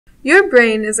Your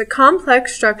brain is a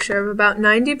complex structure of about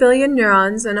 90 billion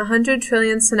neurons and 100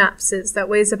 trillion synapses that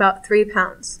weighs about 3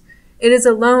 pounds. It is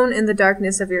alone in the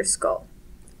darkness of your skull.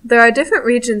 There are different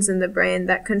regions in the brain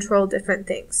that control different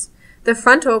things. The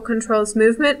frontal controls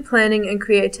movement, planning, and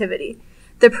creativity.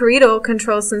 The parietal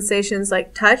controls sensations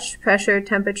like touch, pressure,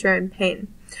 temperature, and pain.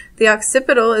 The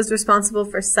occipital is responsible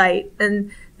for sight,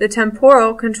 and the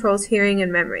temporal controls hearing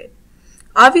and memory.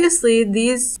 Obviously,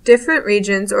 these different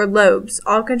regions, or lobes,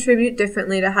 all contribute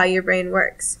differently to how your brain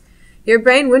works. Your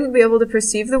brain wouldn't be able to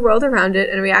perceive the world around it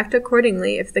and react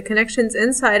accordingly if the connections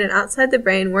inside and outside the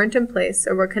brain weren't in place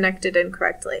or were connected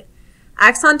incorrectly.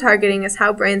 Axon targeting is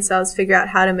how brain cells figure out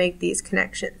how to make these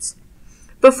connections.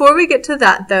 Before we get to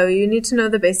that, though, you need to know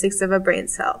the basics of a brain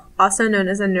cell, also known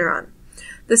as a neuron.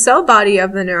 The cell body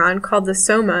of the neuron, called the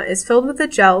soma, is filled with a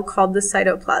gel called the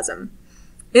cytoplasm.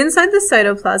 Inside the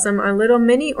cytoplasm are little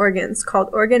mini organs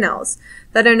called organelles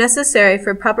that are necessary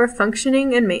for proper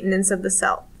functioning and maintenance of the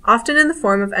cell, often in the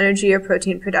form of energy or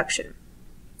protein production.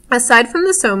 Aside from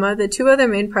the soma, the two other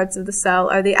main parts of the cell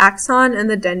are the axon and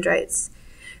the dendrites.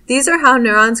 These are how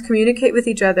neurons communicate with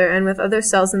each other and with other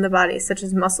cells in the body, such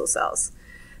as muscle cells.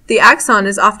 The axon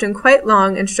is often quite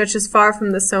long and stretches far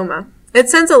from the soma. It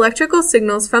sends electrical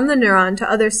signals from the neuron to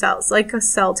other cells, like a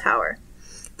cell tower.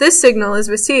 This signal is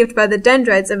received by the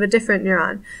dendrites of a different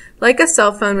neuron, like a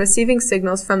cell phone receiving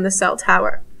signals from the cell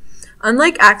tower.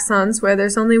 Unlike axons, where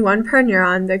there's only one per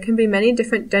neuron, there can be many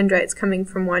different dendrites coming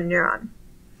from one neuron.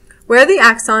 Where the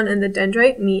axon and the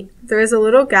dendrite meet, there is a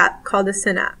little gap called a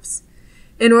synapse.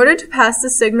 In order to pass the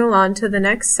signal on to the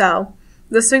next cell,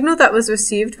 the signal that was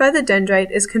received by the dendrite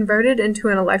is converted into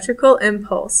an electrical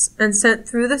impulse and sent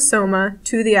through the soma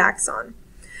to the axon.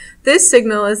 This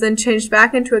signal is then changed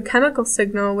back into a chemical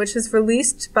signal which is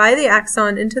released by the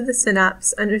axon into the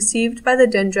synapse and received by the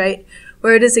dendrite,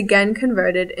 where it is again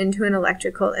converted into an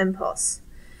electrical impulse.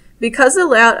 Because the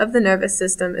layout of the nervous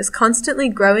system is constantly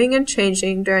growing and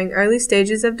changing during early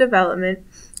stages of development,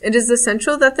 it is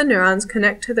essential that the neurons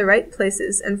connect to the right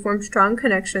places and form strong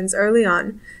connections early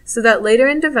on, so that later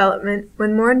in development,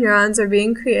 when more neurons are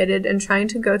being created and trying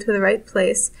to go to the right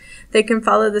place, they can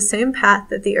follow the same path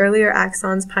that the earlier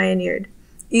axons pioneered,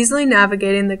 easily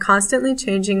navigating the constantly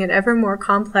changing and ever more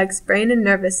complex brain and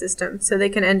nervous system so they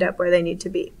can end up where they need to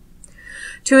be.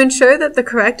 To ensure that the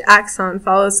correct axon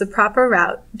follows the proper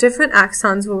route, different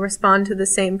axons will respond to the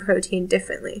same protein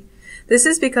differently. This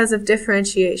is because of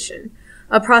differentiation,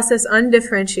 a process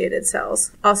undifferentiated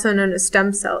cells, also known as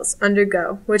stem cells,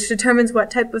 undergo, which determines what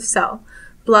type of cell,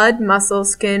 blood, muscle,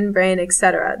 skin, brain,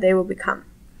 etc., they will become.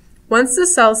 Once the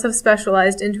cells have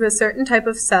specialized into a certain type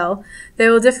of cell, they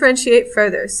will differentiate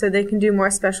further so they can do more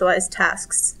specialized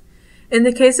tasks. In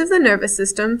the case of the nervous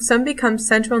system, some become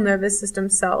central nervous system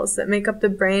cells that make up the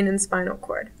brain and spinal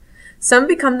cord. Some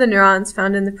become the neurons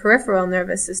found in the peripheral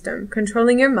nervous system,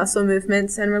 controlling your muscle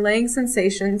movements and relaying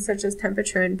sensations such as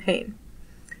temperature and pain.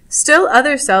 Still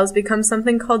other cells become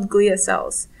something called glia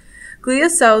cells. Glia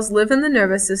cells live in the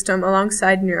nervous system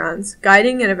alongside neurons,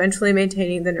 guiding and eventually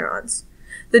maintaining the neurons.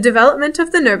 The development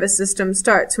of the nervous system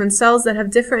starts when cells that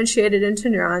have differentiated into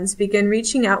neurons begin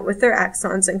reaching out with their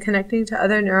axons and connecting to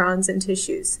other neurons and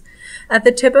tissues. At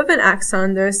the tip of an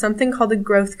axon, there is something called a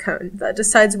growth cone that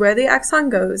decides where the axon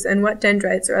goes and what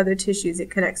dendrites or other tissues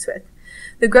it connects with.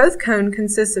 The growth cone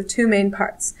consists of two main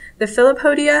parts, the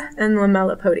filopodia and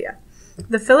lamellipodia.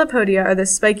 The filopodia are the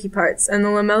spiky parts, and the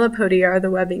lamellipodia are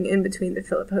the webbing in between the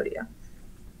filopodia.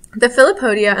 The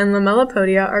filopodia and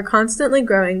lamellipodia are constantly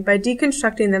growing by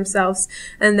deconstructing themselves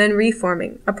and then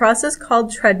reforming, a process called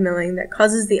treadmilling that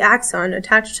causes the axon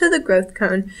attached to the growth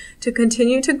cone to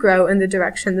continue to grow in the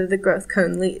direction that the growth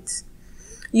cone leads.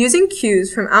 Using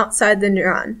cues from outside the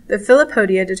neuron, the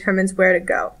filopodia determines where to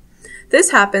go.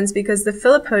 This happens because the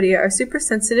filopodia are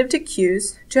supersensitive to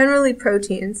cues, generally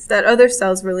proteins, that other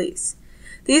cells release.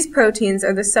 These proteins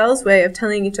are the cell's way of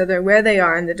telling each other where they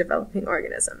are in the developing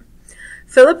organism.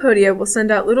 Filopodia will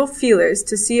send out little feelers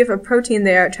to see if a protein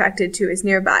they are attracted to is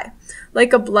nearby,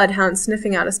 like a bloodhound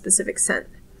sniffing out a specific scent.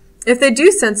 If they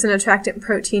do sense an attractant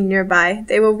protein nearby,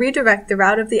 they will redirect the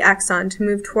route of the axon to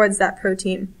move towards that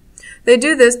protein. They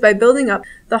do this by building up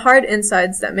the hard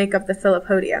insides that make up the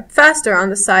filopodia, faster on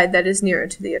the side that is nearer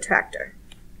to the attractor.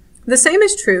 The same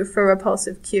is true for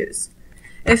repulsive cues.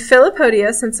 If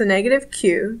filopodia sense a negative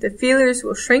cue, the feelers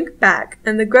will shrink back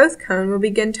and the growth cone will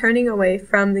begin turning away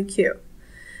from the cue.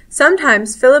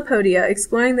 Sometimes filopodia,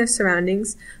 exploring their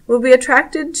surroundings, will be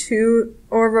attracted to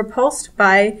or repulsed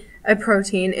by a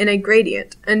protein in a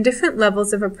gradient, and different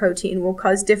levels of a protein will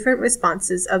cause different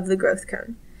responses of the growth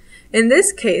cone. In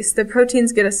this case, the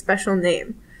proteins get a special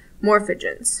name,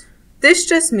 morphogens. This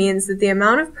just means that the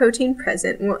amount of protein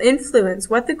present will influence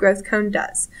what the growth cone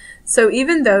does. So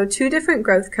even though two different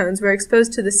growth cones were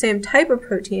exposed to the same type of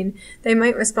protein, they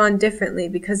might respond differently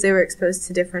because they were exposed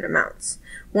to different amounts.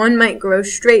 One might grow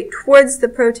straight towards the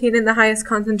protein in the highest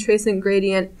concentration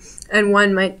gradient, and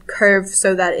one might curve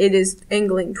so that it is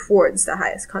angling towards the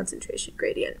highest concentration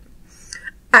gradient.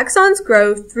 Axons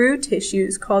grow through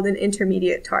tissues called an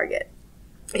intermediate target.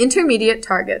 Intermediate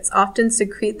targets often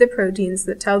secrete the proteins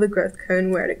that tell the growth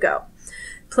cone where to go,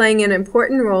 playing an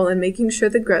important role in making sure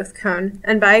the growth cone,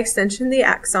 and by extension the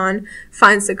axon,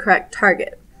 finds the correct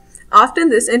target. Often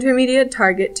this intermediate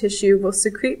target tissue will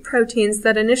secrete proteins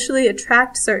that initially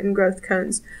attract certain growth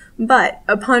cones, but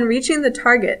upon reaching the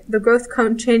target, the growth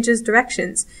cone changes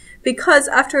directions, because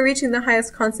after reaching the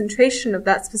highest concentration of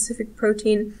that specific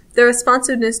protein, the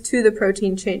responsiveness to the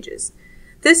protein changes.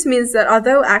 This means that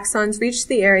although axons reach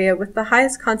the area with the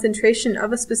highest concentration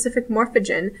of a specific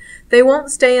morphogen, they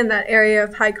won't stay in that area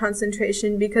of high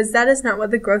concentration because that is not what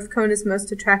the growth cone is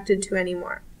most attracted to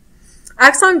anymore.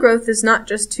 Axon growth is not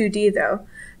just 2D though.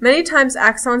 Many times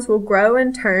axons will grow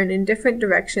and turn in different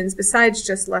directions besides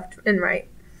just left and right.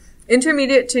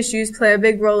 Intermediate tissues play a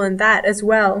big role in that as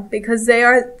well because they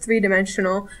are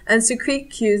three-dimensional and secrete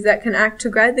cues that can act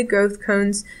to guide the growth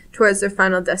cones towards their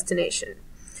final destination.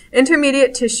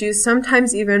 Intermediate tissues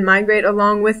sometimes even migrate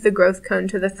along with the growth cone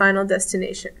to the final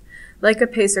destination, like a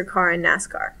pacer car in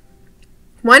NASCAR.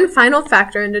 One final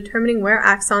factor in determining where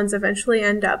axons eventually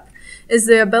end up is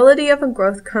the ability of a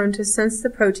growth cone to sense the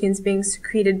proteins being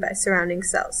secreted by surrounding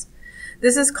cells.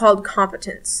 This is called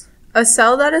competence. A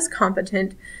cell that is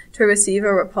competent to receive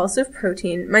a repulsive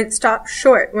protein might stop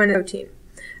short when protein.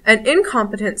 An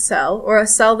incompetent cell, or a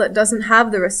cell that doesn't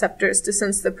have the receptors to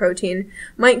sense the protein,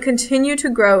 might continue to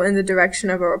grow in the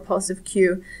direction of a repulsive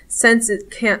cue, since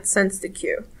it can't sense the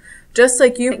cue. Just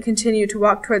like you might continue to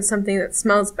walk towards something that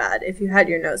smells bad if you had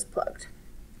your nose plugged.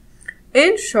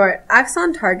 In short,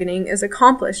 axon targeting is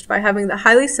accomplished by having the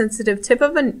highly sensitive tip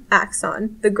of an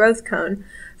axon, the growth cone,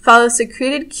 follow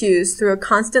secreted cues through a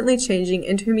constantly changing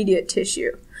intermediate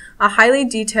tissue, a highly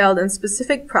detailed and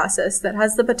specific process that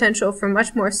has the potential for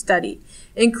much more study,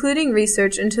 including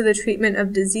research into the treatment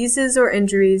of diseases or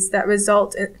injuries that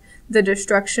result in the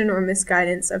destruction or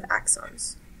misguidance of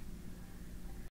axons.